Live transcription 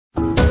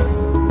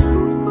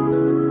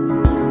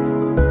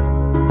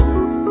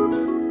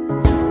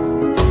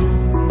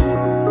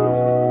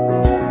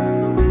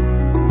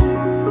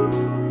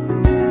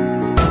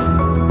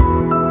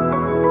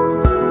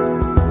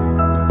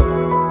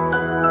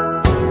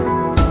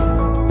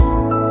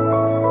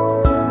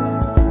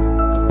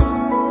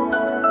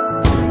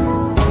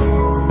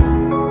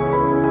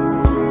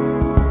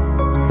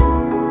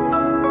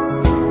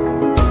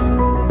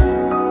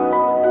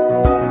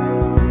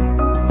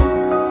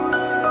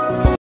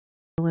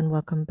And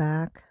welcome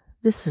back.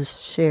 This is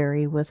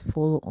Sherry with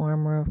Full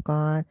Armor of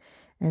God,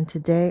 and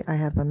today I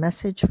have a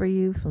message for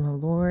you from the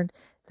Lord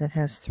that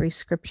has 3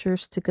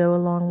 scriptures to go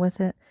along with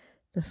it.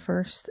 The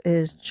first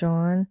is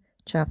John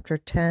chapter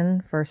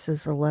 10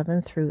 verses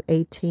 11 through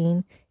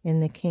 18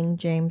 in the King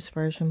James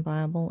Version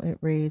Bible. It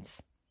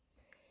reads,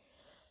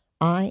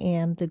 I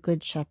am the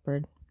good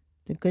shepherd.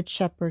 The good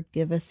shepherd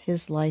giveth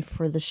his life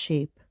for the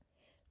sheep.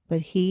 But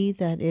he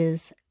that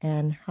is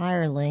an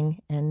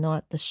hireling and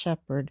not the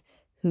shepherd,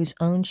 whose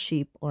own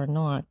sheep are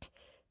not,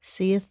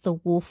 seeth the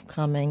wolf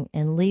coming,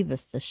 and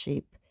leaveth the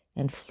sheep,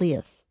 and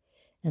fleeth.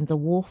 And the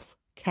wolf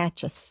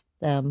catcheth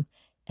them,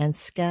 and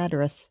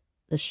scattereth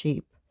the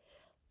sheep.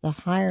 The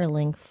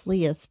hireling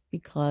fleeth,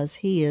 because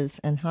he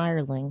is an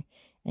hireling,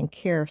 and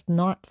careth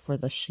not for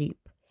the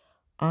sheep.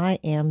 I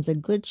am the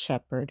good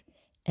shepherd,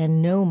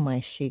 and know my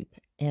sheep,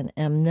 and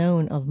am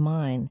known of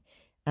mine.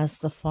 As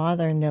the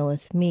Father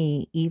knoweth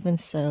me, even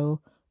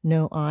so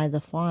know I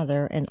the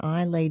Father, and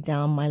I lay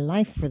down my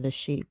life for the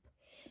sheep.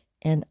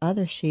 And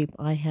other sheep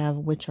I have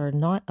which are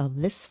not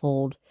of this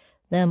fold,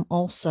 them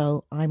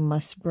also I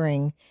must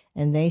bring,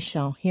 and they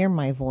shall hear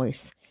my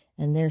voice,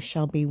 and there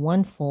shall be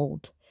one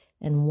fold,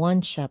 and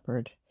one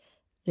shepherd.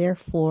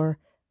 Therefore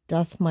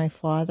doth my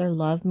Father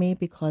love me,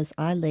 because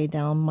I lay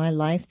down my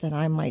life that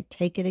I might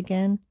take it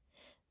again?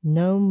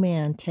 No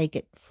man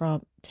taketh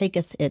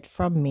it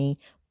from me,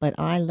 but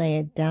I lay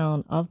it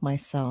down of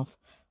myself.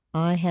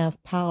 I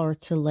have power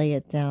to lay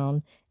it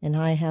down, and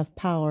I have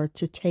power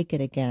to take it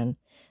again.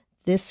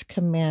 This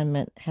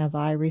commandment have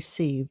I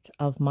received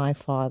of my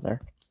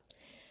Father.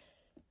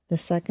 The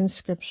second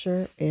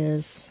scripture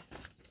is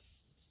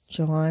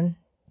John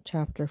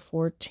chapter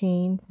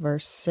 14,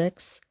 verse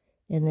 6.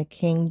 In the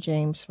King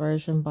James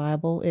Version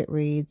Bible, it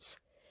reads,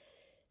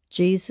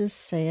 Jesus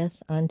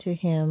saith unto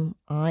him,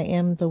 I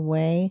am the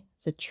way,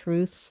 the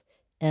truth,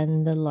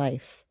 and the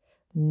life.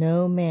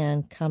 No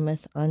man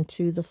cometh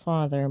unto the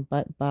Father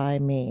but by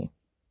me.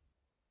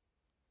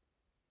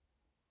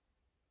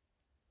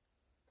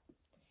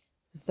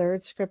 The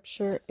third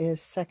scripture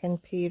is 2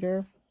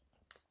 Peter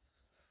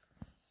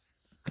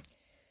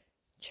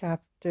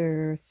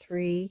chapter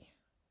 3,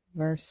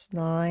 verse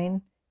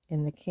 9.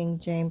 In the King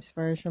James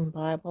Version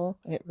Bible,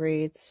 it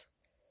reads,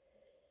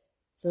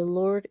 The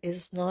Lord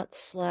is not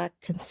slack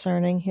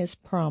concerning his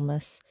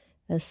promise,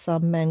 as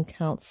some men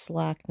count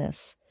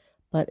slackness,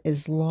 but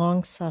is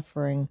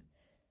long-suffering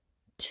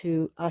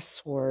to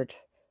usward,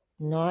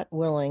 not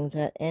willing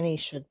that any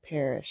should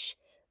perish,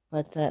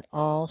 but that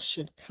all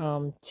should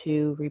come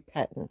to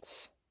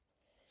repentance.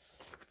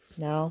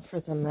 Now for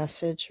the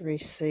message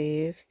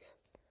received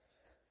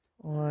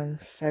on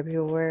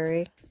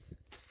February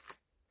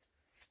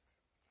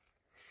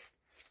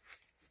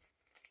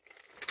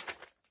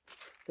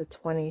the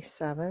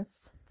 27th,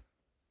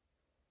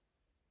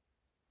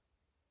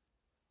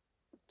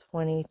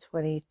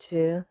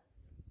 2022.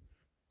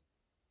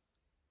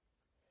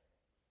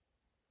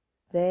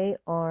 They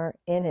are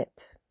in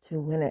it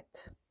to win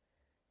it,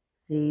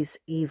 these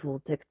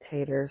evil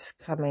dictators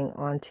coming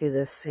onto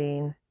the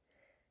scene.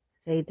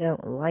 They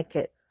don't like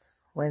it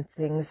when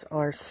things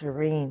are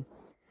serene,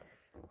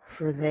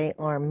 for they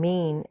are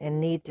mean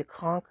and need to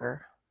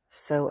conquer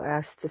so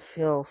as to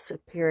feel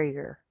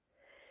superior.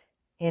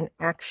 In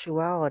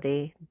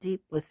actuality,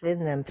 deep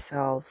within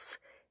themselves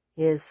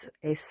is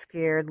a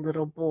scared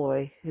little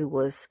boy who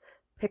was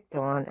picked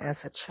on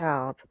as a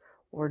child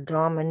or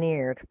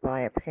domineered by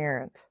a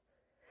parent.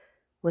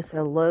 With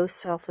a low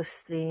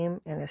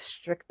self-esteem and a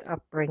strict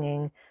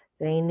upbringing,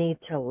 they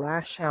need to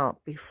lash out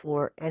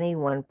before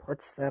anyone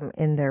puts them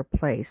in their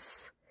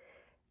place.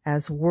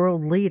 As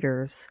world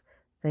leaders,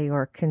 they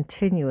are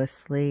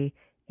continuously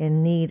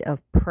in need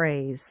of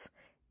praise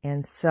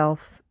and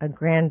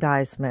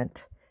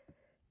self-aggrandizement.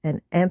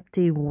 An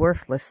empty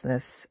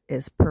worthlessness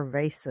is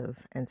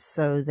pervasive, and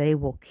so they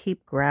will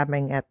keep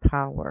grabbing at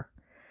power.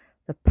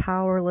 The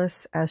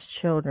powerless as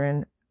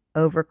children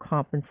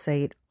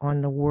overcompensate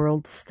on the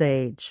world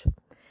stage.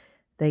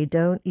 They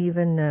don't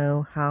even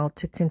know how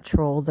to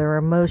control their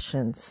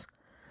emotions.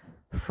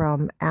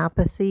 From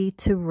apathy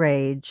to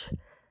rage,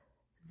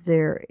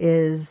 there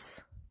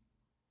is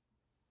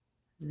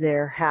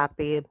their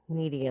happy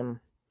medium,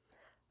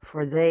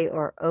 for they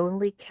are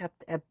only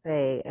kept at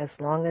bay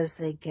as long as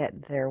they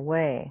get their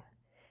way.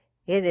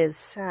 It is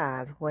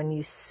sad when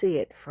you see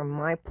it from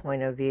my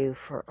point of view,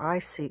 for I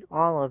see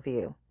all of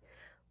you.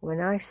 When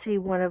I see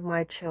one of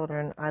my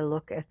children, I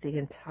look at the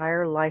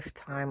entire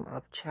lifetime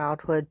of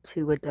childhood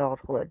to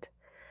adulthood.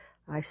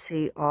 I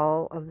see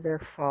all of their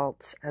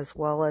faults as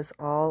well as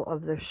all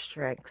of their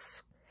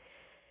strengths.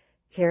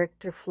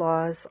 Character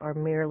flaws are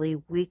merely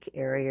weak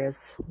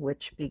areas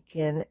which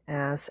begin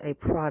as a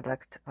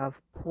product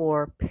of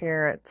poor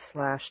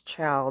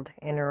parent/child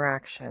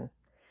interaction.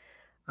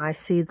 I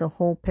see the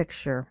whole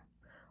picture.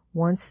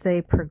 Once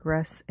they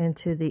progress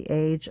into the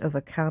age of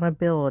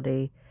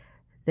accountability,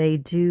 they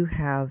do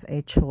have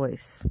a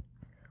choice.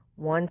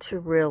 One, to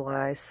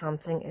realize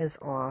something is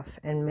off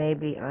and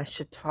maybe I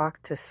should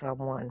talk to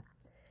someone,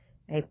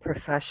 a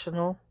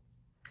professional,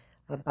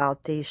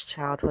 about these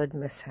childhood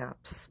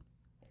mishaps.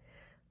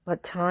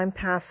 But time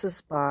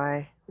passes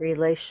by,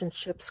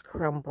 relationships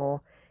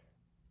crumble,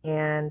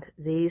 and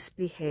these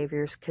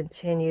behaviors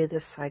continue the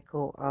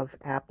cycle of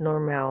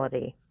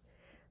abnormality,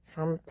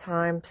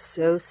 sometimes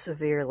so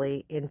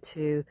severely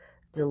into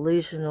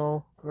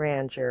delusional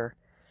grandeur,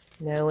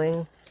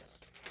 knowing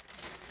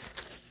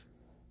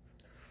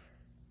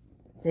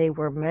they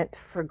were meant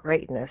for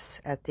greatness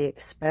at the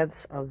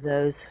expense of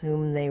those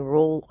whom they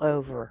rule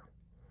over.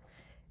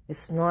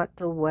 It's not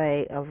the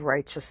way of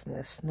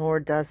righteousness, nor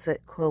does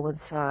it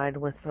coincide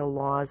with the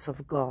laws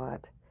of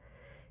God.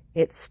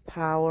 It's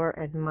power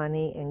and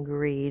money and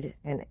greed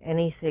and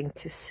anything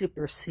to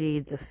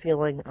supersede the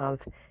feeling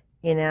of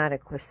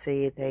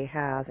inadequacy they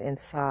have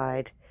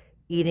inside,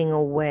 eating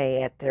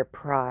away at their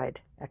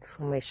pride!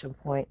 Exclamation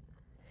point.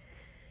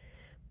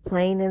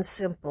 Plain and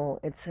simple,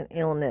 it's an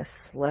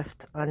illness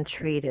left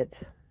untreated.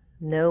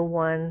 No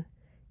one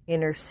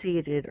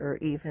interceded or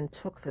even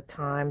took the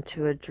time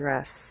to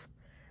address.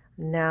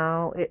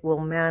 Now it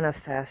will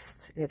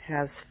manifest. It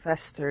has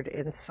festered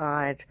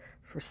inside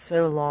for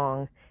so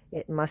long,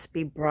 it must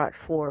be brought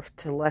forth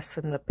to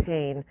lessen the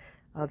pain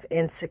of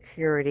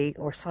insecurity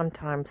or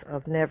sometimes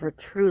of never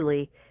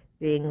truly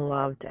being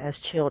loved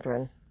as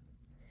children.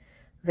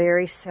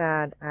 Very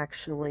sad,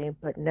 actually,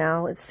 but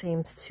now it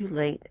seems too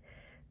late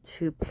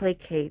to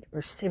placate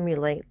or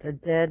stimulate the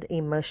dead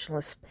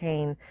emotionless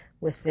pain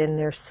within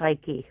their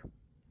psyche.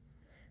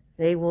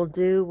 They will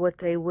do what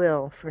they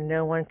will, for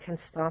no one can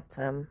stop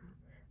them,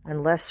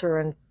 unless or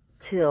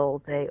until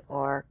they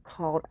are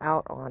called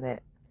out on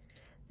it.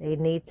 They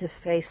need to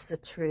face the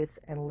truth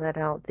and let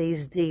out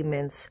these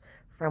demons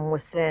from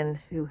within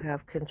who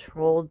have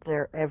controlled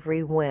their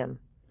every whim.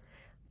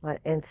 But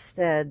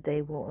instead,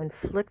 they will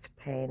inflict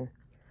pain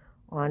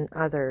on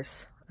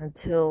others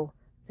until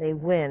they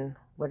win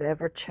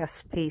whatever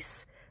chess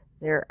piece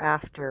they're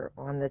after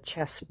on the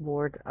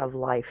chessboard of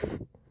life.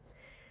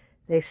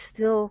 They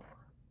still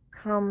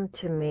come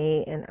to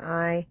me, and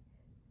I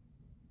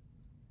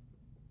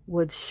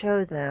would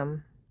show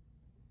them,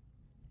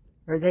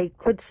 or they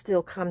could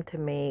still come to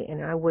me,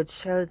 and I would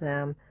show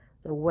them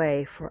the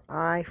way, for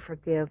I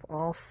forgive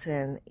all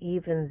sin,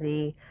 even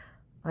the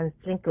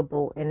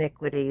unthinkable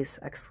iniquities!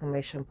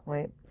 Exclamation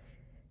point.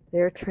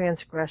 Their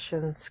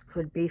transgressions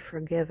could be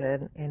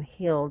forgiven and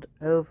healed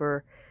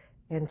over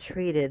and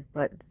treated,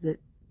 but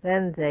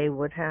then they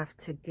would have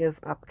to give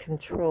up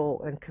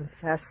control and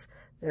confess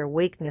their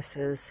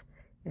weaknesses,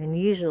 and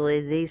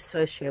usually these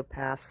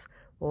sociopaths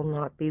will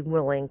not be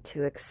willing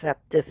to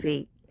accept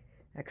defeat!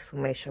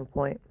 Exclamation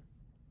point.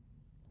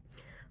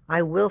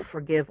 I will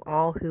forgive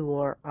all who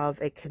are of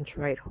a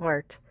contrite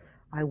heart.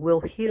 I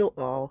will heal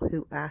all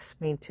who ask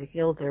me to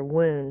heal their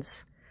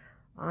wounds.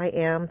 I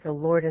am the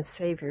Lord and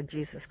Savior,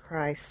 Jesus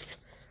Christ.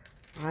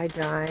 I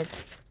died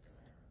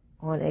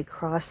on a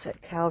cross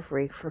at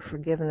Calvary for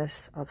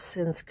forgiveness of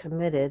sins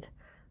committed.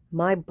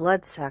 My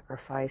blood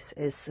sacrifice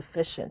is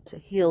sufficient to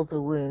heal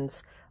the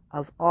wounds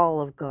of all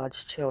of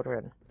God's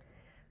children.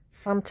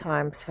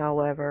 Sometimes,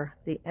 however,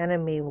 the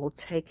enemy will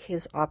take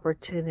his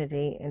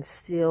opportunity and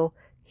steal,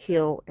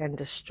 kill, and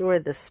destroy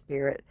the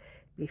spirit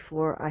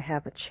before I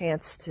have a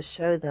chance to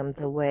show them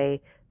the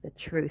way, the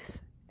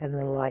truth, and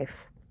the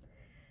life.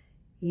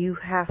 You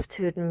have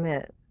to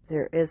admit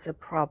there is a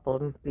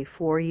problem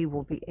before you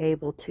will be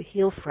able to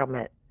heal from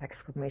it!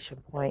 Exclamation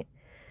point.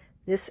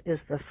 This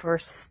is the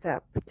first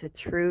step to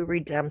true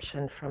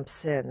redemption from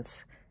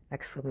sins!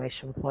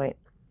 Exclamation point.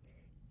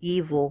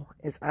 Evil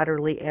is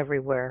utterly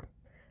everywhere.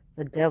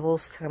 The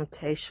devil's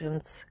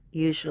temptations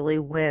usually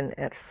win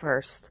at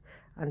first,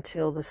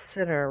 until the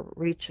sinner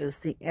reaches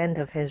the end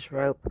of his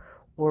rope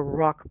or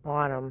rock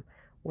bottom,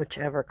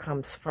 whichever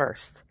comes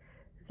first.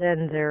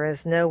 Then there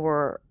is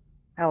nowhere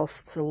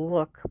else to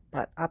look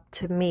but up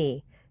to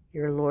me,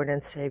 your Lord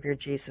and Savior,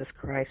 Jesus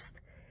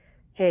Christ.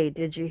 Hey,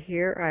 did you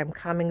hear? I'm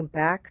coming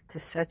back to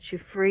set you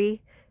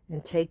free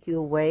and take you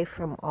away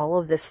from all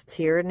of this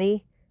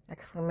tyranny!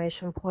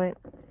 Exclamation point.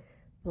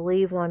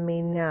 Believe on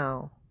me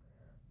now,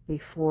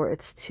 before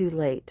it's too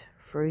late,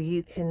 for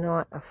you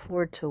cannot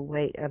afford to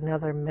wait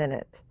another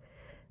minute.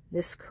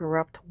 This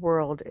corrupt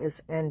world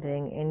is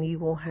ending, and you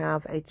will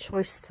have a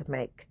choice to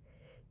make.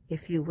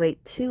 If you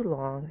wait too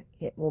long,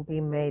 it will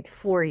be made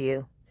for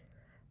you.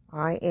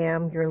 I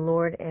am your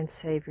Lord and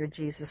Savior,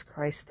 Jesus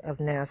Christ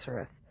of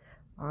Nazareth.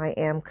 I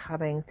am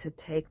coming to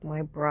take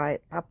my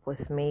bride up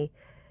with me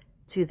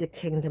to the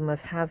kingdom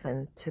of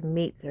heaven, to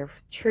meet their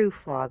true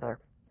Father.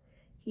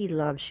 He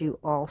loves you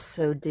all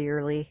so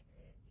dearly.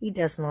 He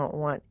does not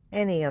want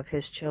any of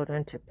his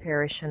children to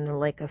perish in the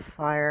lake of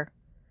fire.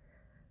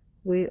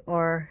 We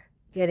are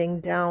getting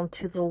down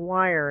to the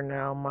wire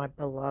now, my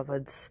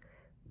beloveds.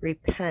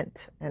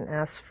 Repent and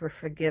ask for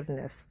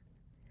forgiveness.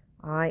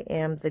 I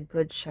am the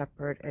good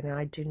shepherd, and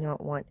I do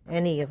not want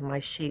any of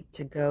my sheep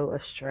to go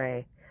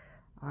astray.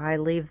 I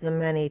leave the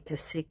many to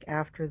seek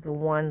after the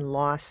one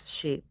lost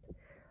sheep.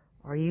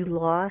 Are you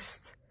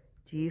lost?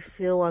 Do you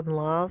feel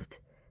unloved?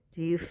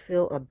 Do you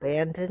feel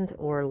abandoned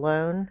or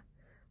alone?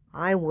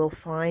 I will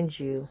find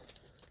you.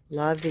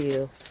 Love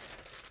you.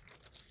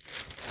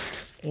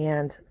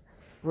 and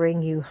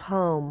bring you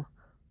home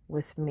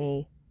with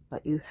me,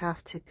 but you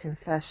have to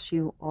confess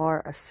you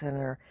are a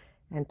sinner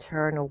and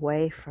turn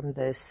away from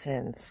those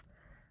sins.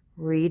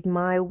 Read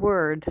my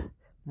word,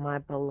 my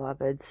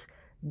beloveds.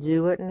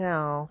 Do it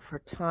now, for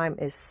time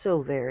is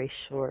so very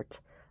short.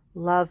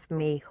 Love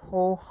me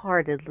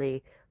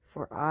wholeheartedly,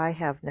 for I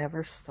have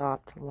never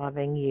stopped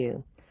loving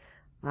you.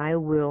 I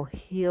will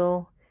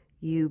heal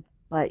you,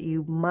 but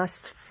you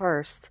must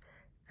first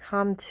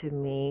come to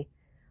me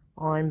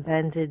on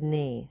bended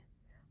knee.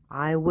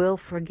 I will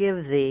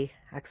forgive thee!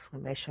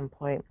 Exclamation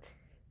point.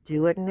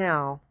 Do it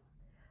now.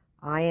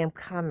 I am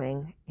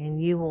coming,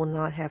 and you will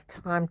not have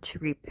time to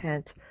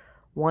repent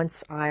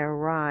once I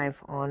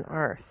arrive on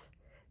earth.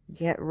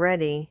 Get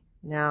ready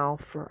now,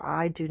 for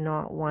I do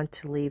not want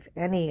to leave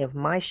any of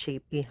my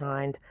sheep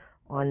behind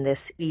on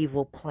this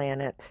evil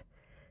planet.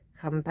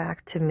 Come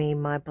back to me,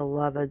 my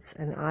beloveds,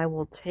 and I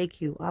will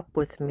take you up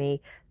with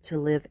me to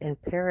live in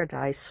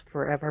paradise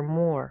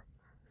forevermore.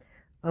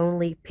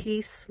 Only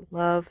peace,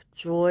 love,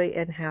 joy,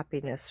 and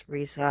happiness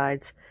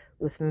resides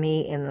with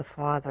me in the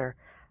Father.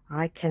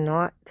 I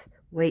cannot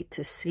wait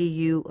to see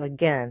you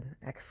again!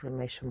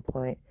 Exclamation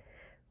point.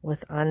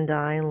 With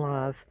undying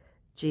love,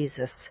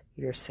 Jesus,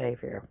 your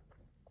Savior.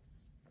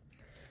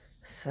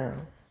 So,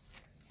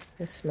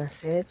 this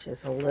message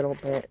is a little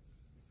bit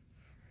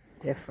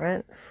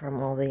different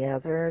from all the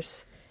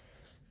others.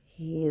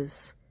 He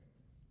is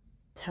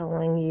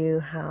telling you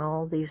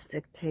how these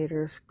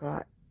dictators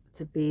got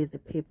to be the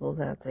people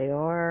that they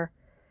are,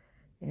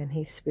 and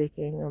he's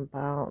speaking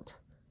about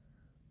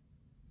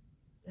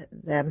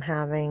them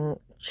having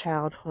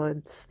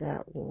childhoods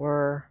that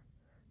were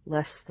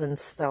less than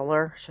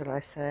stellar, should I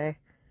say,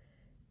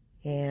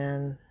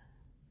 and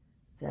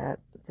that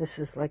this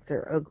is like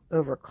they're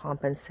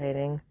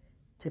overcompensating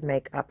to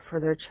make up for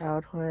their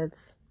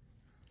childhoods.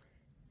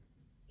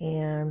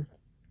 And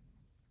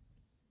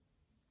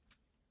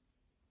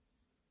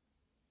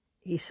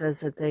he says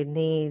that they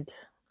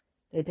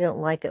don't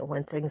like it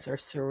when things are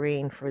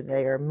serene, for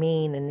they are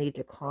mean and need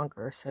to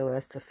conquer so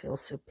as to feel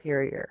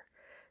superior,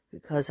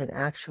 because in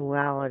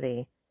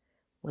actuality,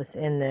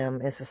 within them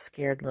is a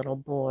scared little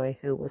boy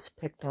who was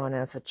picked on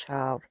as a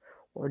child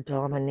or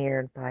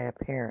domineered by a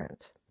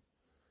parent.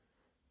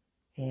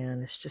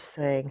 And it's just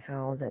saying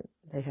how that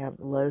they have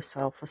low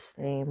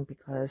self-esteem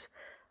because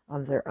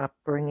of their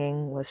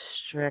upbringing was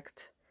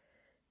strict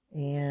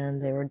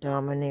and they were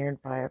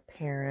domineered by a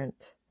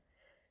parent.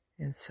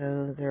 And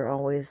so they're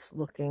always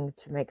looking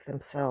to make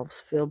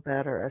themselves feel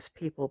better as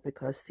people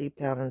because deep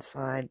down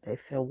inside they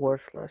feel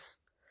worthless.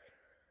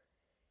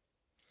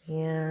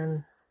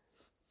 And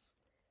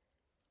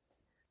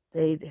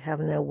they have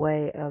no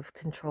way of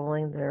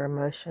controlling their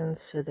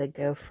emotions, so they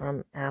go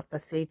from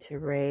apathy to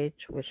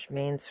rage, which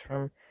means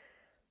from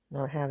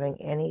not having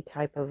any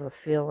type of a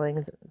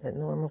feeling that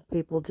normal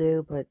people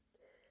do, but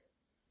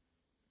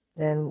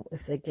then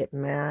if they get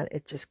mad,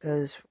 it just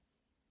goes,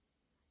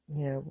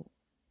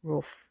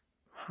 real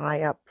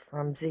high up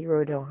from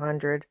 0 to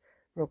 100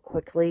 real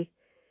quickly.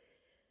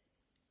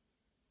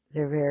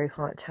 They're very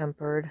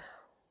hot-tempered.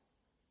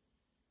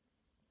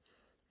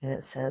 And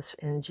it says,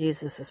 in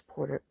Jesus'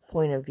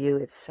 point of view,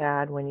 it's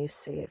sad when you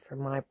see it from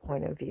my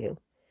point of view,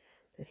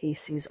 that he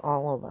sees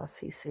all of us.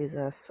 He sees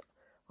us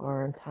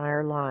our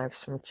entire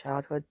lives from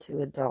childhood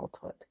to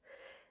adulthood.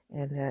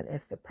 And that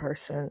if the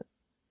person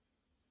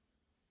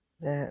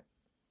that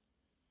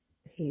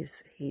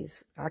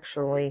he's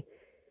actually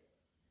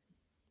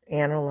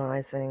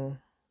analyzing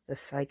the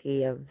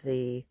psyche of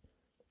the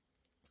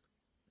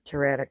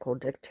tyrannical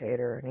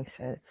dictator, and he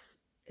says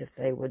if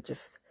they would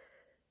just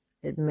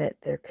admit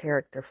their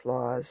character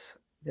flaws,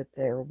 that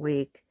they're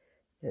weak,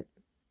 that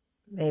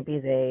maybe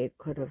they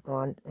could have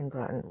gone and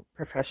gotten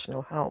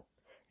professional help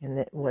and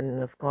it wouldn't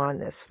have gone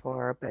this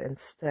far, but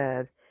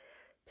instead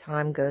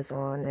time goes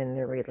on and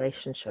their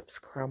relationships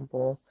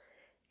crumble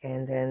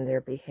and then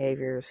their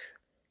behaviors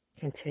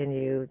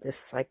continue this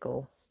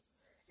cycle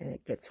and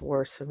it gets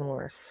worse and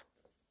worse.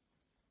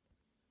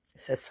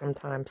 It says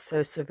sometimes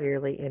so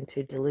severely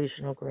into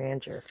delusional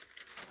grandeur.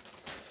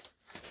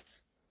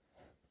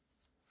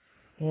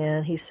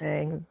 And he's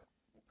saying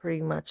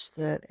pretty much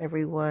that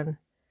everyone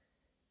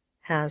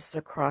has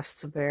their cross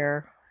to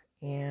bear,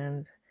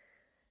 and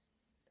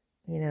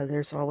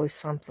there's always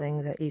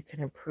something that you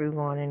can improve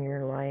on in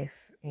your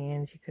life,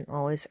 and you can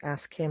always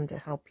ask him to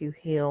help you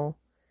heal.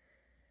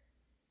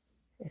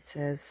 It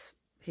says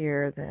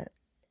here that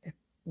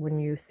when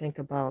you think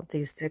about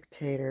these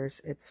dictators,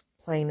 it's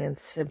plain and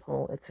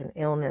simple. It's an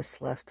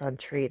illness left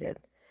untreated.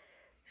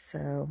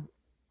 So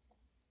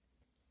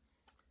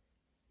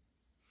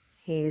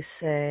he's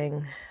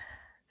saying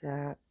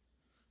that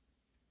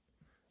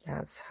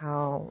that's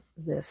how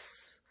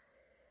this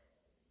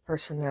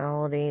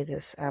personality,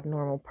 this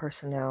abnormal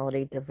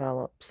personality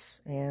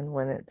develops. And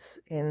when it's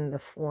in the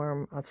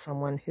form of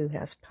someone who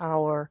has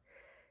power,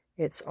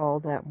 it's all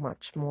that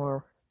much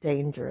more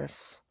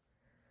dangerous.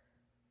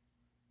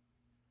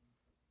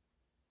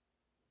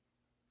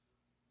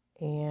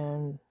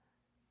 And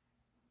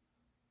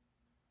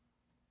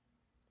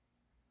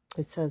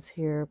It says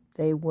here,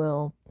 they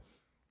will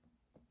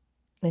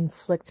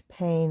inflict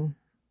pain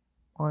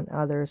on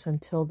others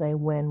until they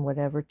win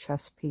whatever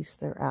chess piece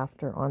they're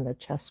after on the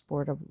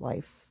chessboard of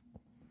life.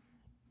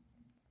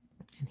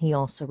 And he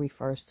also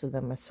refers to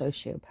them as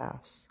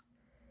sociopaths.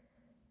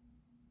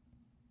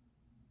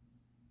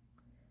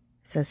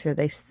 It says here,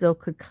 they still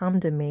could come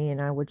to me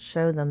and I would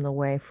show them the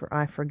way, for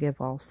I forgive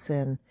all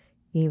sin,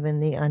 even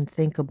the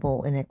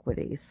unthinkable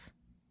iniquities.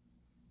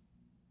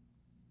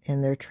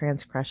 And their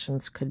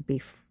transgressions could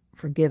be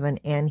forgiven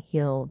and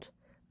healed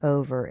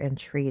over and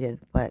treated,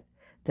 but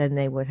then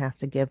they would have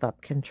to give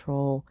up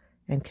control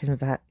and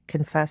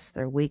confess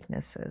their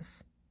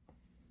weaknesses.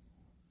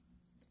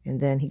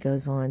 And then he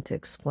goes on to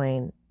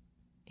explain,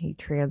 he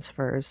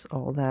transfers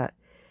all that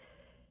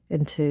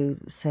into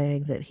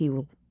saying that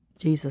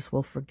Jesus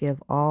will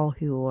forgive all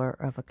who are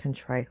of a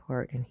contrite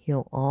heart and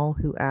heal all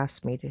who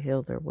ask me to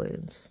heal their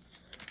wounds.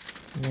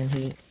 And then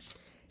he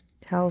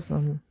tells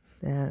them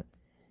that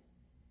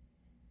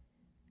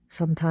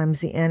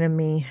sometimes the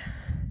enemy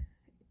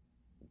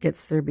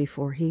gets there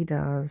before he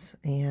does,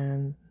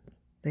 and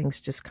things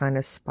just kind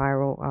of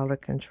spiral out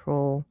of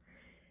control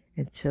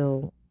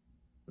until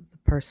the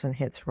person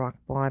hits rock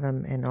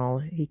bottom, and all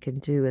he can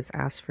do is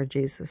ask for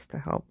Jesus to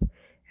help,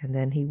 and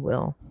then he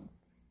will.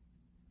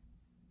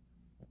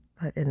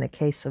 But in the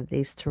case of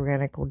these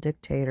tyrannical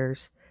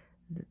dictators,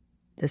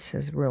 this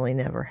has really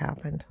never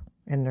happened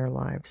in their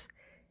lives.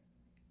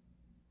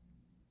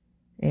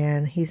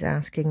 And he's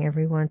asking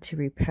everyone to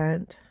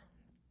repent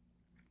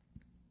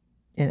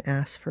and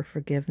ask for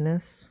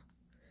forgiveness.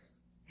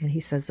 And he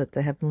says that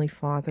the Heavenly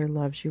Father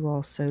loves you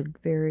all so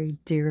very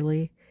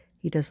dearly.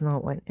 He does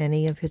not want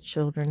any of his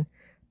children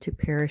to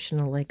perish in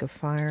a lake of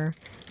fire.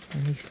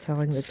 And he's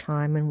telling the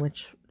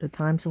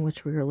times in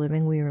which we are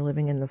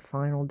living in the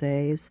final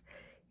days.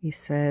 He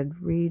said,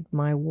 read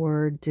my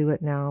word, do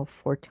it now,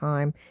 for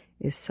time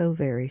is so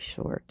very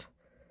short.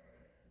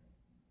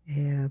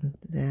 And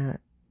that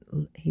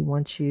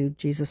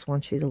Jesus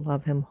wants you to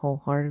love him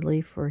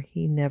wholeheartedly, for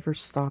he never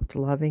stopped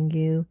loving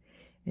you,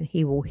 and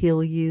he will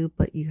heal you,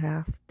 but you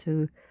have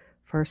to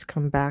first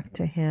come back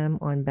to him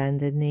on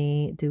bended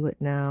knee. Do it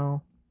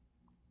now.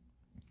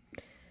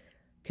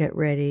 Get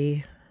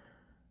ready,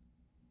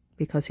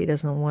 because he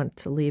doesn't want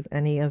to leave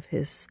any of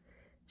his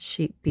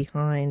sheep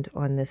behind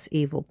on this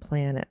evil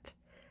planet.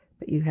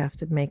 But you have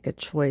to make a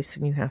choice,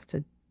 and you have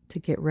to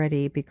get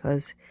ready,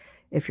 because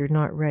if you're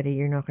not ready,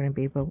 you're not going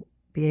to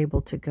be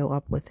able to go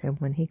up with him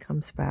when he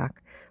comes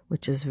back,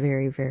 which is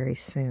very, very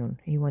soon.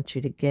 He wants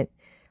you to get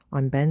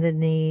on bended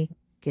knee,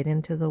 get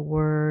into the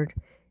word.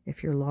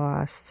 If you're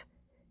lost,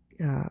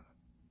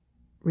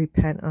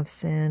 repent of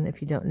sin.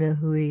 If you don't know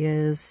who he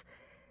is,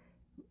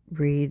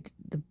 read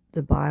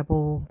the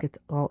Bible.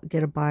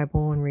 Get a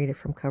Bible and read it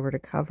from cover to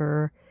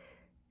cover.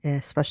 And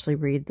especially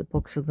read the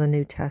books of the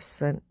New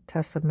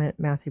Testament,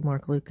 Matthew,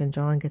 Mark, Luke, and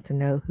John. Get to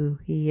know who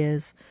he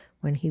is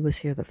when he was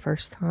here the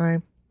first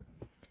time.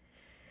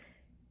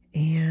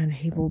 And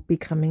he will be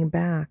coming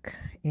back,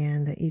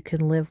 and that you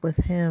can live with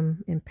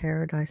him in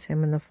paradise,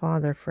 him and the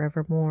Father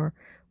forevermore,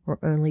 where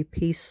only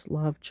peace,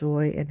 love,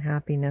 joy, and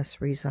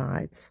happiness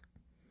resides.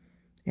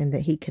 And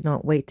that he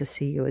cannot wait to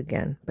see you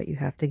again, but you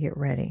have to get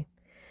ready.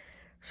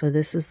 So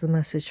this is the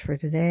message for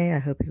today. I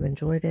hope you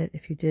enjoyed it.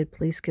 If you did,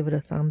 please give it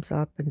a thumbs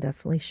up and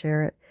definitely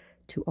share it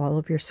to all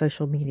of your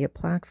social media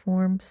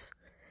platforms.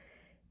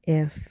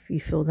 If you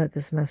feel that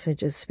this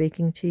message is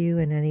speaking to you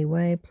in any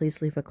way,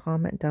 please leave a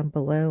comment down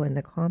below in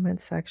the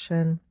comment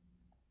section.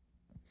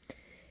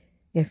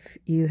 If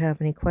you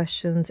have any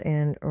questions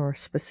or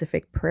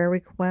specific prayer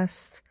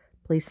requests,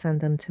 please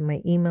send them to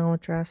my email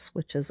address,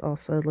 which is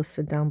also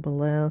listed down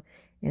below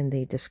in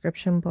the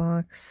description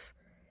box.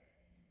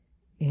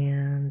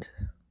 And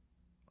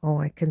all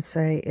I can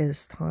say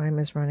is time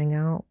is running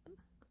out,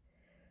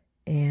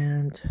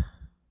 and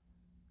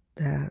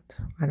that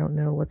I don't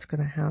know what's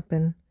going to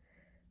happen.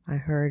 I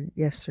heard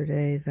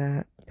yesterday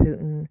that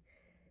Putin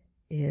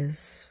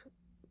is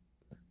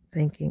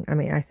thinking,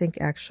 I think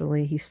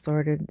actually he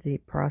started the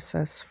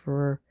process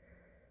for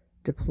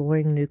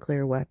deploying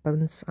nuclear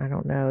weapons. I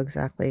don't know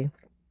exactly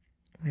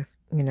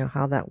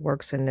how that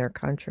works in their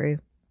country,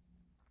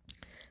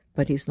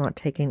 but he's not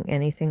taking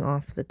anything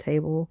off the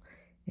table,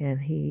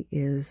 and he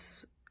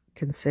is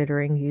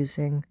considering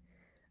using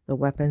the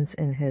weapons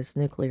in his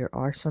nuclear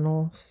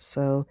arsenal.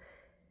 So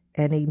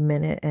any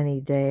minute, any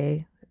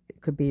day,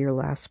 could be your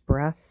last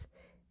breath.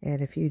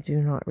 And if you do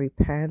not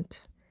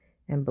repent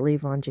and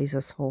believe on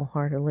Jesus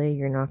wholeheartedly,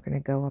 you're not going to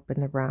go up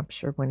in the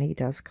rapture when he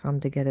does come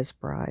to get his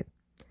bride.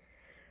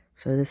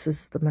 So this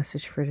is the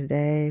message for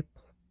today.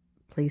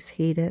 Please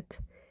heed it,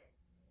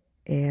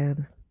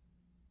 and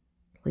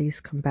please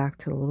come back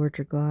to the Lord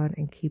your God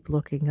and keep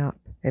looking up,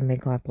 and may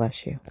God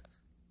bless you.